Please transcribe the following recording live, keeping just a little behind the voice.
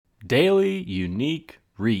Daily unique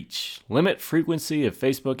reach. Limit frequency of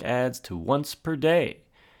Facebook ads to once per day.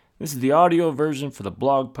 This is the audio version for the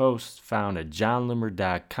blog post found at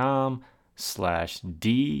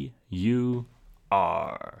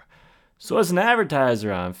johnloomer.com/DUR. So as an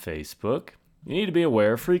advertiser on Facebook, you need to be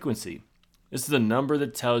aware of frequency. This is a number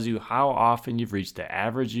that tells you how often you've reached the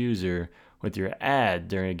average user with your ad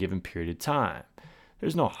during a given period of time.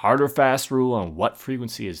 There's no hard or fast rule on what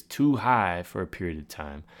frequency is too high for a period of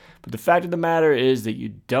time, but the fact of the matter is that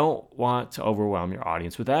you don't want to overwhelm your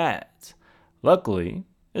audience with ads. Luckily,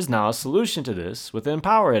 there's now a solution to this within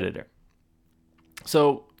Power Editor.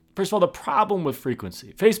 So, first of all, the problem with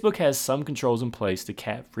frequency. Facebook has some controls in place to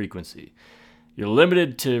cap frequency. You're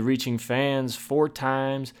limited to reaching fans 4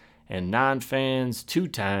 times and non-fans 2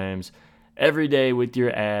 times every day with your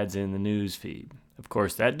ads in the news feed. Of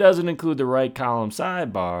course, that doesn't include the right column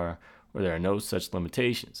sidebar, where there are no such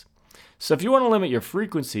limitations. So if you want to limit your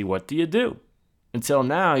frequency, what do? Until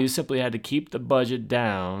now, you simply had to keep the budget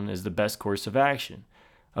down as the best course of action.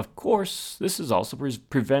 Of course, this has also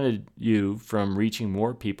prevented you from reaching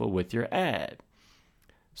more people with your ad.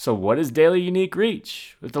 So what is daily unique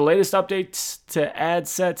reach? With the latest updates to ad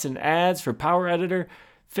sets and ads for Power Editor,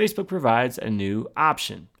 Facebook provides a new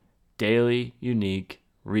option, daily unique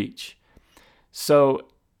reach. So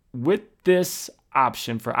with this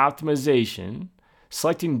option for optimization,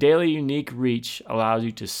 selecting daily unique reach allows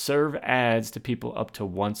you to serve ads to people up to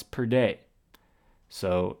once per day.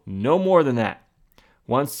 So no more than that.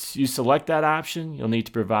 Once you select that option, you'll need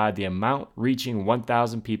to provide the amount reaching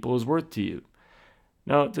 1,000 people is worth to you.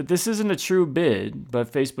 Now, this isn't a true bid, but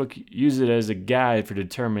Facebook uses it as a guide for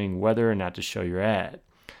determining whether or not to show your ad.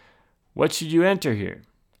 What should you enter here?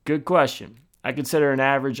 Good question. I consider an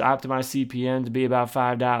average optimized CPM to be about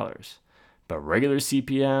 $5, but regular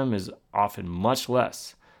CPM is often much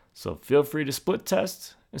less. So feel free to split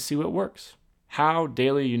test and see what works. How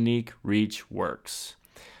daily unique reach works.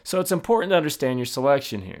 So it's important to understand your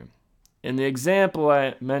selection here. In the example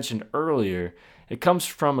I mentioned earlier, it comes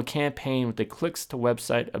from a campaign with a clicks to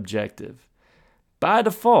website objective. By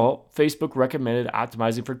default, Facebook recommended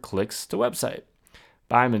optimizing for clicks to website,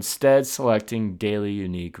 but I'm instead selecting daily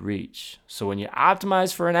unique reach. So when you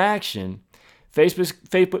optimize for an action,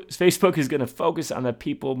 Facebook is going to focus on the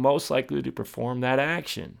people most likely to perform that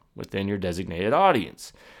action within your designated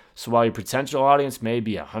audience. So while your potential audience may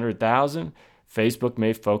be 100,000, Facebook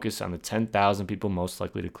may focus on the 10,000 people most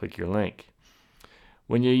likely to click your link.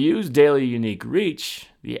 When you use daily unique reach,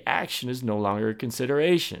 the action is no longer a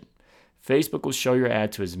consideration. Facebook will show your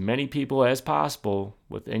ad to as many people as possible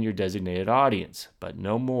within your designated audience, but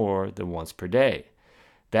no more than once per day.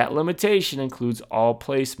 That limitation includes all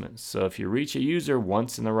placements, so if you reach a user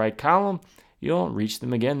once in the right column, you won't reach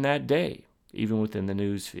them again that day, even within the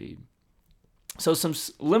news feed. So some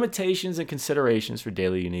limitations and considerations for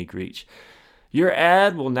daily unique reach. Your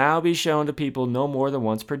ad will now be shown to people no more than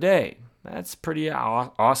once per day. That's a pretty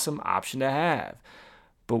awesome option to have.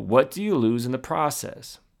 But what do you lose in the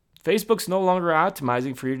process? Facebook's no longer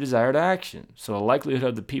optimizing for your desired action, so the likelihood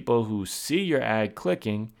of the people who see your ad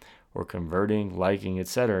clicking or converting, liking,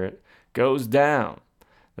 etc. goes down.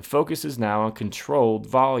 The focus is now on controlled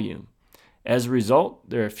volume. As a result,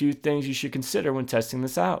 there are a few things you should consider when testing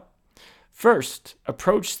this out. First,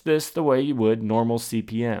 approach this the way you would normal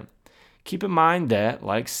CPM. Keep in mind that,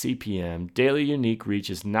 like CPM, daily unique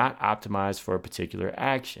reach is not optimized for a particular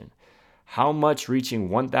action. How much reaching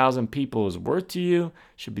 1,000 people is worth to you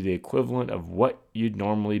should be the equivalent of what you'd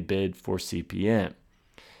normally bid for CPM.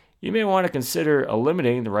 You may want to consider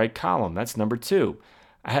eliminating the right column. That's number 2.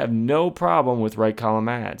 I have no problem with right column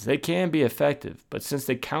ads. They can be effective, but since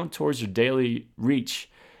they count towards your daily reach,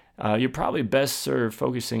 you're probably best served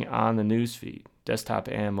focusing on the newsfeed, desktop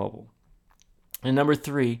and mobile. And number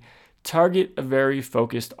 3, target a very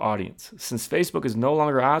focused audience. Since Facebook is no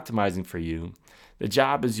longer optimizing for you, the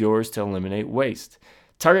job is yours to eliminate waste.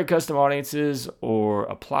 Target custom audiences or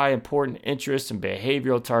apply important interests and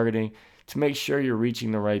behavioral targeting to make sure you're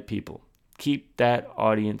reaching the right people. Keep that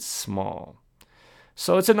audience small.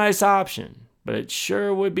 So it's a nice option, but it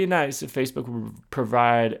sure would be nice if Facebook would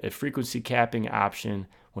provide a frequency capping option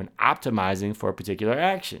when optimizing for a particular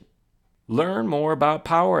action. Learn more about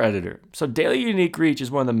Power Editor. So daily unique reach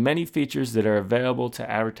is one of the many features that are available to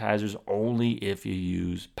advertisers only if you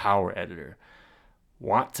use Power Editor.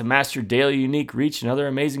 Want to master daily unique reach and other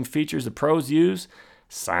amazing features the pros use?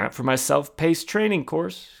 Sign up for my self-paced training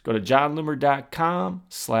course. Go to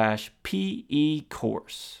johnloomer.com/PE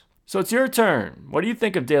course. So it's your turn. What do you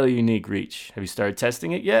think of daily unique reach? Have you started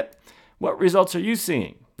testing it yet? What results are you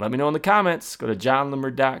seeing? Let me know in the comments. Go to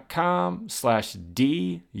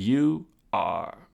johnloomer.com/DUR.